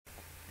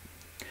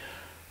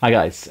Hi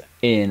guys,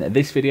 in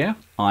this video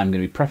I'm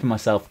going to be prepping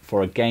myself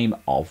for a game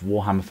of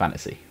Warhammer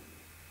Fantasy.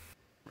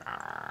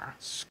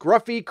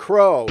 Scruffy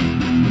Crow.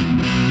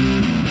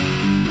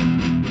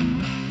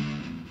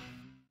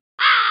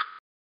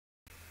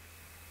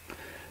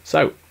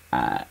 So,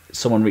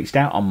 someone reached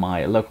out on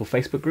my local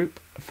Facebook group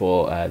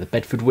for the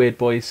Bedford Weird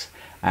Boys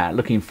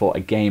looking for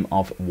a game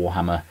of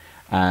Warhammer,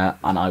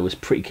 and I was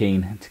pretty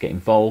keen to get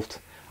involved.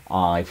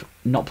 I've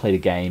not played a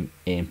game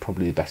in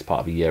probably the best part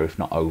of a year, if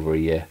not over a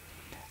year.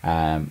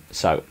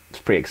 So I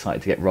was pretty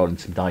excited to get rolling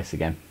some dice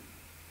again.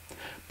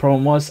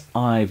 Problem was,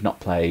 I've not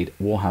played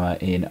Warhammer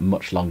in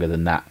much longer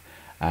than that,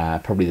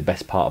 probably the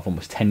best part of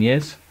almost 10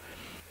 years.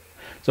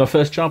 So my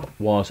first job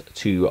was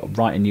to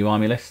write a new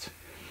army list.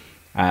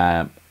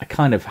 I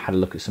kind of had a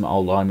look at some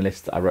old army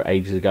lists that I wrote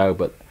ages ago,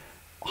 but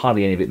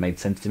hardly any of it made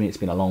sense to me. It's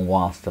been a long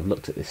while since I've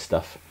looked at this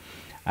stuff.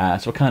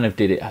 So I kind of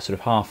did it sort of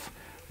half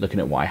looking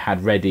at what I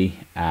had ready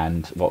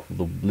and what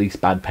the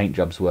least bad paint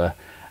jobs were,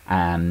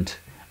 and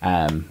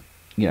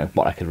you know,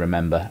 what I could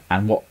remember,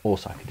 and what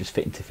also I could just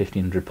fit into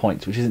 1500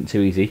 points, which isn't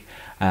too easy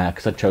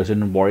because I'd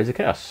chosen Warriors of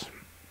Chaos.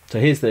 So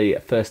here's the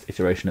first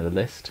iteration of the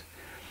list,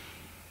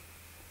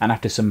 and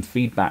after some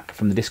feedback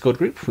from the Discord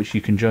group, which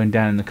you can join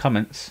down in the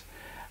comments,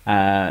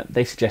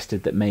 they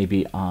suggested that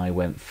maybe I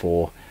went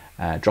for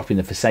dropping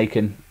the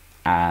Forsaken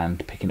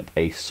and picking up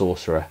a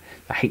Sorcerer.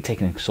 I hate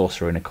taking a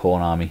Sorcerer in a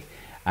Khorne army,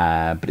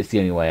 but it's the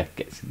only way I can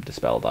get some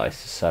Dispel dice,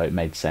 so it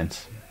made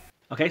sense.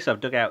 Okay, so I've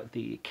dug out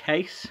the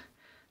case,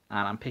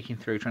 and I'm picking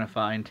through trying to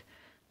find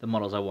the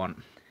models I want.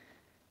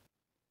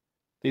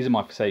 These are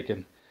my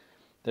Forsaken.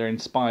 They're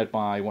inspired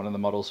by one of the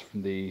models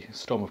from the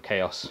Storm of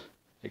Chaos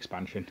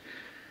expansion.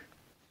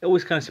 It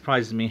always kind of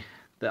surprises me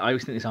that I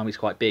always think this army is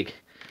quite big,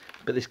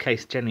 but this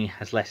case generally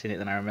has less in it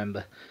than I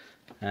remember.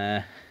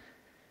 But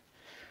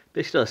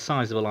there's still a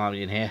sizable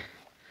army in here,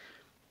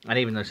 and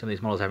even though some of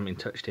these models haven't been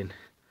touched in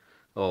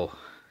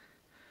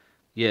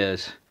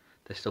years,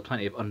 there's still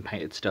plenty of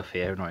unpainted stuff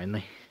here,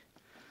 annoyingly.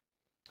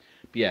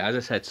 But yeah, as I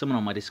said, someone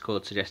on my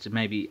Discord suggested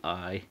maybe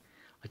I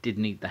did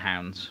need the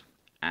hounds,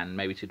 and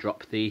maybe to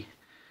drop the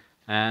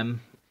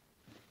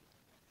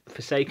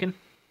Forsaken.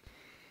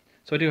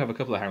 So I do have a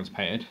couple of hounds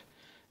painted.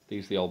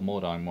 These are the old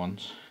Mordine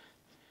ones,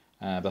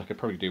 but I could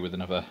probably do with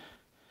another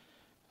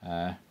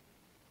 5,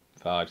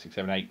 6,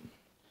 7, 8.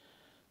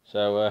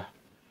 So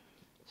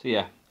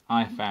yeah,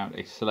 I found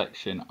a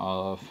selection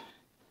of,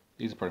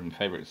 these are probably my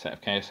favourite set of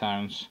Chaos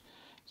Hounds.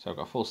 So I've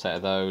got a full set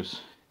of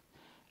those,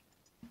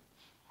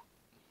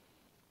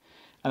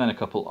 and then a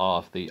couple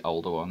of the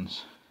older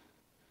ones.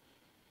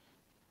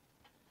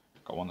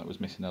 Got one that was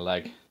missing a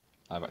leg,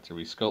 I've had to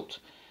resculpt.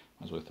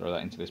 Might as well throw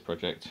that into this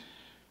project.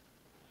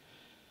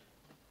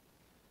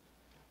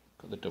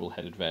 Got the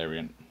double-headed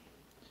variant.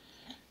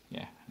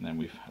 Yeah, and then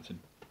we've had to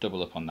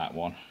double up on that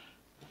one.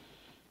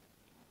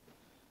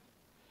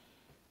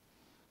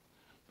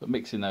 But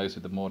mixing those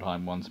with the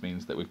Mordheim ones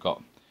means that we've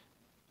got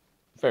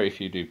very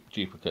few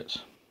duplicates,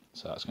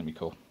 so that's going to be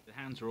cool. The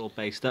hounds are all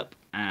based up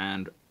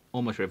and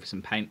almost ready for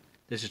some paint.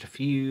 There's just a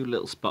few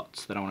little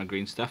spots that I want to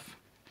green stuff.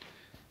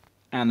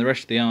 And the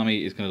rest of the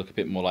army is going to look a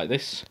bit more like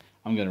this.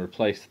 I'm going to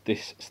replace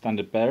this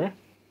standard bearer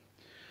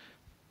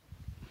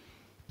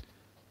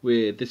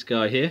with this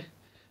guy here,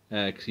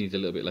 because he needs a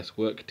little bit less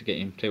work to get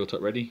him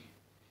tabletop ready.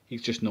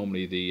 He's just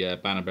normally the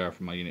banner bearer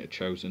from my unit of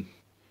Chosen.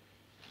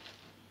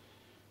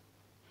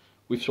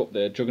 We've swapped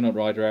the Juggernaut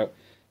Rider out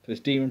for this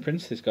Demon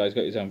Prince. This guy's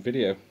got his own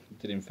video.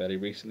 I did him fairly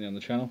recently on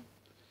the channel.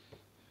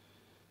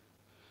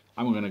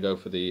 And we're going to go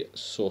for the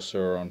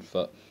Sorcerer on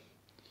foot.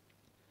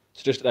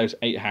 So just those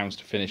 8 hounds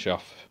to finish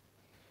off.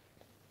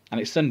 And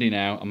it's Sunday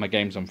now, and my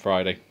game's on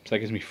Friday, so that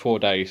gives me 4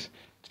 days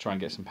to try and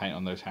get some paint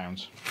on those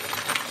hounds.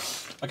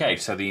 Okay,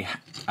 so the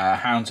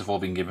hounds have all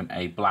been given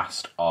a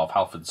blast of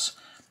Halford's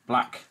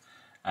Black,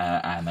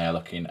 and they are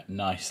looking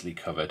nicely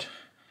covered.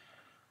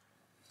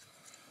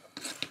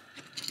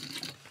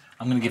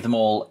 I'm going to give them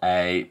all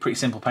a pretty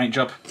simple paint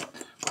job.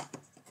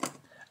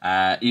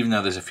 Even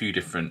though there's a few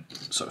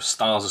different sort of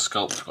styles of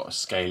sculpt. I've got a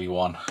scaly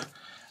one,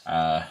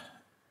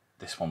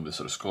 this one with a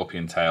sort of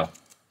scorpion tail,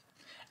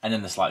 and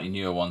then the slightly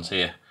newer ones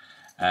here.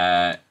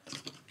 I'm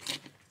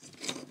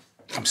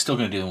still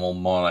going to do them all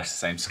more or less the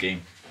same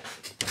scheme,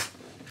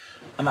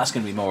 and that's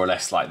going to be more or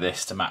less like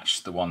this to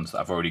match the ones that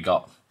I've already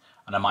got.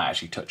 And I might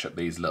actually touch up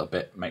these a little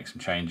bit, make some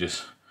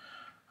changes.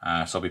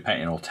 So I'll be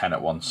painting all 10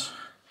 at once.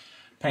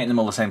 Painting them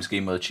all the same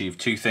scheme will achieve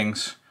 2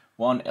 things.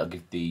 1, it'll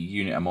give the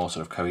unit a more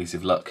sort of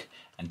cohesive look,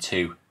 and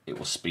 2, it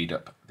will speed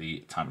up the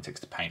time it takes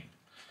to paint.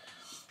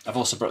 I've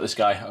also brought this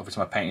guy over to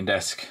my painting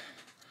desk.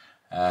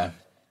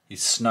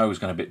 His snow's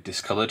gone a bit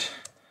discoloured.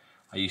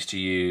 I used to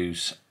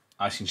use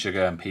icing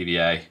sugar and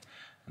PVA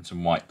and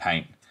some white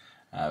paint,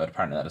 but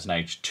apparently that doesn't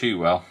age too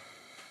well.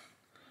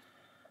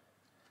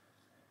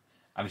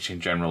 And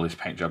in general, this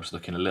paint job's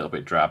looking a little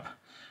bit drab.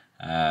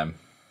 And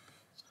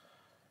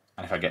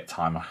if I get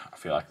time, I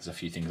feel like there's a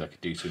few things I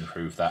could do to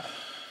improve that.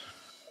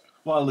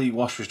 While the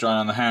wash was drying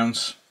on the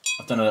hounds,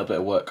 I've done a little bit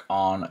of work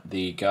on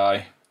the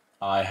guy.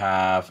 I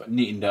have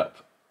neatened up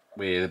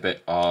with a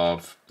bit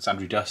of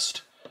sandry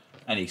dust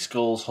any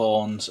skulls,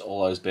 horns,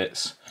 all those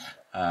bits.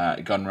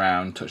 Gone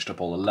round, touched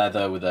up all the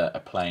leather with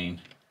a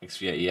plain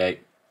XV88.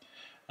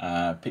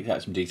 Picked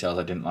out some details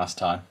I didn't last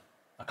time.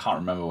 I can't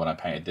remember when I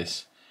painted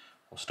this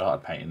or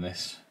started painting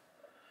this.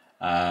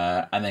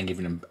 And then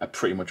giving him a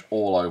pretty much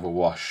all over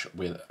wash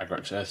with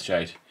Agrax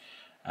Earthshade.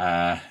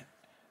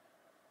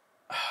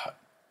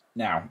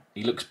 Now,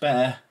 he looks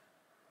better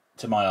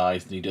to my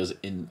eyes than he does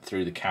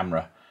through the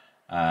camera.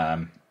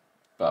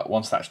 But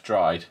once that's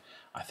dried,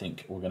 I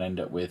think we're going to end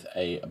up with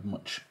a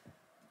much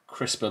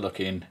crisper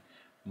looking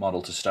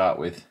model to start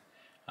with,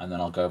 and then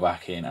I'll go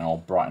back in and I'll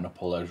brighten up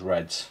all those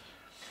reds.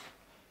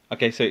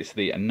 Okay, so it's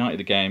the night of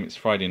the game. It's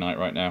Friday night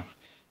right now,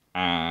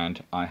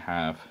 and I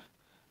have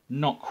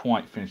not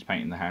quite finished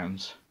painting the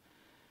hounds.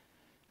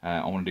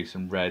 I want to do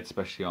some red,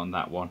 especially on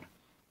that one,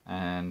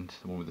 and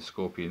the one with the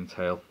scorpion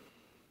tail.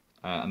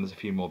 And there's a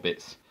few more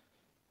bits.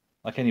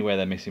 Like anywhere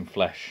they're missing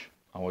flesh,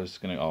 I was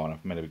going to... Oh, and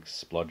I've made a big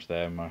splodge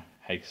there in my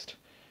haste.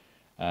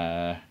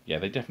 Yeah,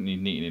 they definitely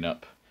need neatening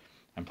up.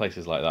 And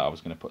places like that, I was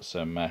going to put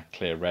some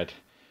clear red.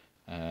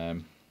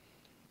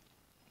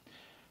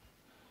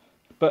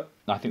 But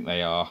I think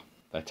they're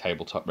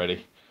tabletop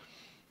ready.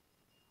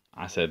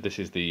 I said this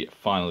is the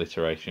final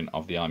iteration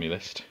of the army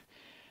list.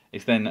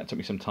 It took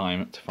me some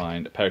time to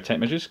find a pair of tape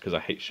measures, because I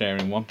hate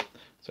sharing one.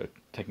 So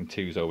taking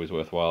two is always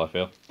worthwhile, I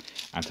feel.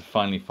 And to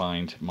finally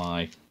find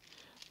my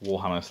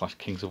Warhammer /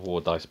 Kings of War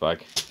dice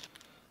bag.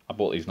 I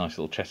bought these nice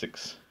little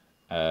Chessex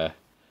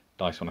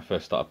dice when I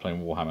first started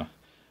playing Warhammer.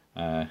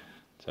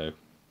 So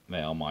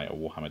they are my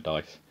Warhammer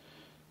dice.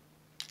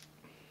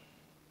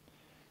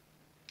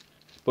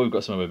 But we've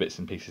got some other bits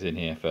and pieces in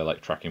here for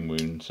like tracking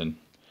wounds, and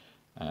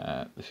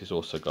this has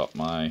also got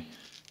my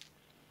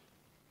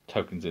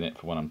tokens in it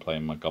for when I'm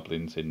playing my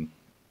goblins in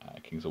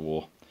Kings of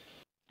War.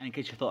 And in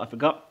case you thought I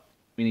forgot,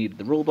 we need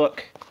the rule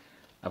book.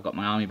 I've got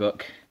my army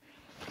book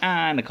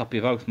and a copy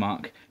of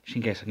Oathmark, just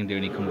in case I can do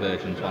any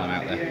conversions while I'm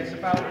out there. It's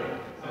about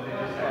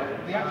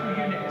the actual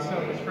unit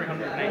itself is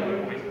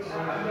 380 points.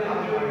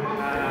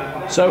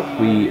 So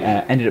we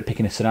ended up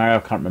picking a scenario. I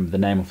can't remember the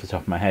name off the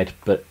top of my head,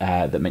 but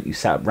that meant you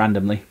set up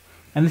randomly,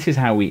 and this is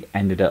how we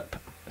ended up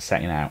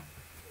setting out.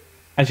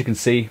 As you can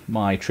see,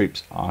 my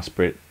troops are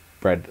spread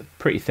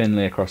pretty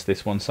thinly across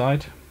this one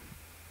side,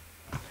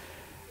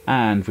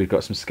 and we've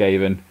got some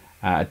Skaven,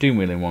 a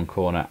Doomwheel in one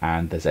corner,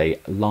 and there's a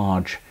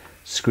large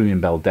Screaming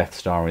Bell Death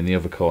Star in the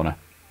other corner.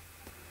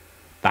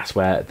 That's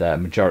where the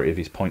majority of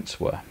his points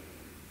were.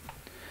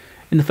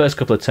 In the first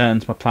couple of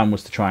turns, my plan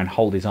was to try and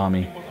hold his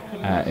army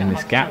in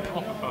this gap,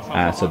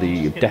 so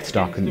the Death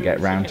Star couldn't get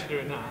round,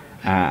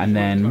 and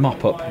then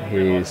mop up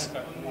his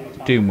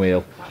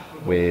Doomwheel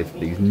with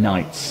these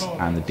Knights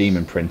and the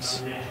Demon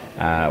Prince,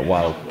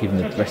 while giving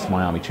the rest of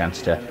my army a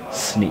chance to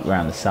sneak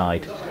around the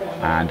side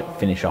and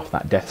finish off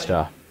that Death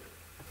Star.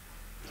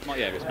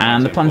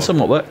 And the plan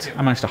somewhat worked.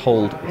 I managed to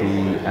hold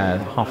the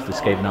half of the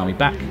Skaven army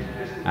back,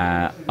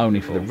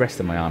 only for the rest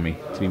of my army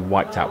to be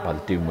wiped out by the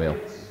Doomwheel.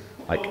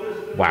 Like,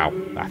 wow,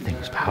 that thing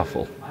was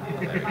powerful.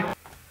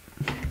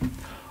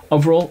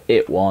 Overall,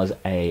 it was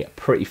a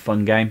pretty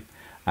fun game.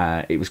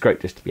 It was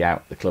great just to be out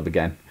at the club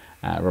again,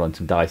 rolling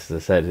some dice. As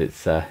I said,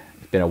 it's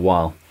been a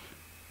while.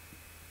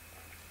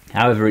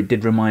 However, it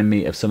did remind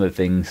me of some of the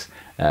things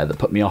that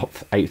put me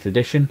off 8th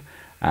edition.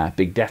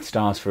 Big Death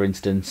Stars, for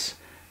instance,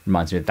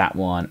 reminds me of that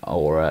one,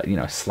 or you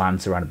know, a Slan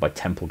surrounded by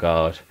Temple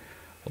Guard,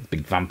 or the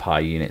big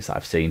vampire units that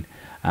I've seen.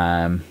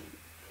 Yeah,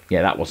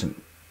 that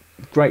wasn't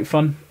great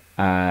fun.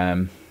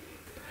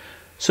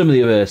 Some of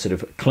the other sort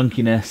of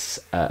clunkiness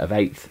of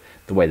 8th,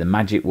 the way the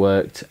magic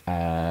worked,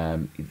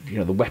 you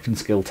know, the weapon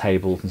skill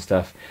tables and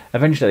stuff.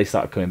 Eventually they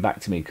started coming back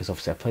to me, because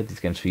obviously I played these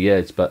games for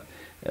years, but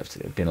it's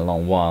been a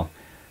long while.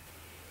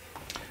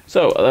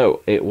 So,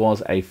 although it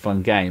was a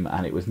fun game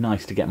and it was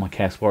nice to get my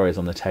Chaos Warriors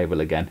on the table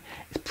again,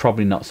 it's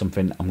probably not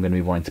something I'm going to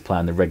be wanting to play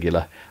on the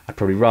regular. I'd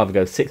probably rather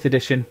go 6th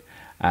edition,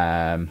 which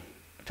I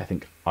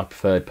think I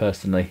preferred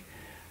personally,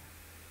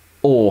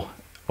 or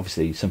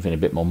obviously something a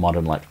bit more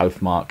modern like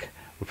Oathmark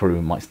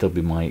might still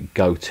be my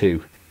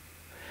go-to.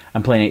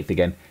 And playing 8th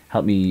again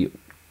helped me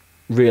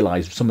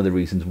realise some of the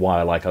reasons why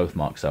I like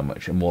Oathmark so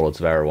much and Warlords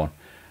of Erewhon.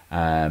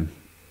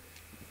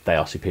 They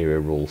are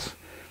superior rules.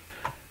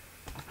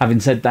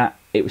 Having said that,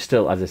 it was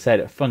still, as I said,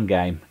 a fun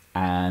game,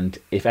 and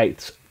if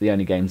 8th's the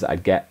only games that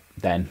I'd get,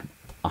 then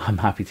I'm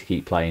happy to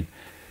keep playing,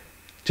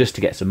 just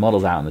to get some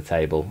models out on the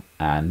table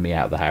and me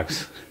out of the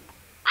house.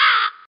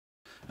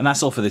 And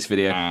that's all for this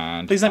video.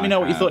 And please let me know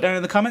what you thought down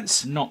in the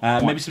comments.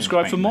 Maybe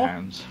subscribe for more.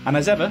 And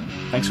as ever,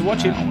 thanks for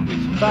watching.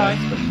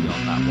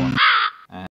 Bye.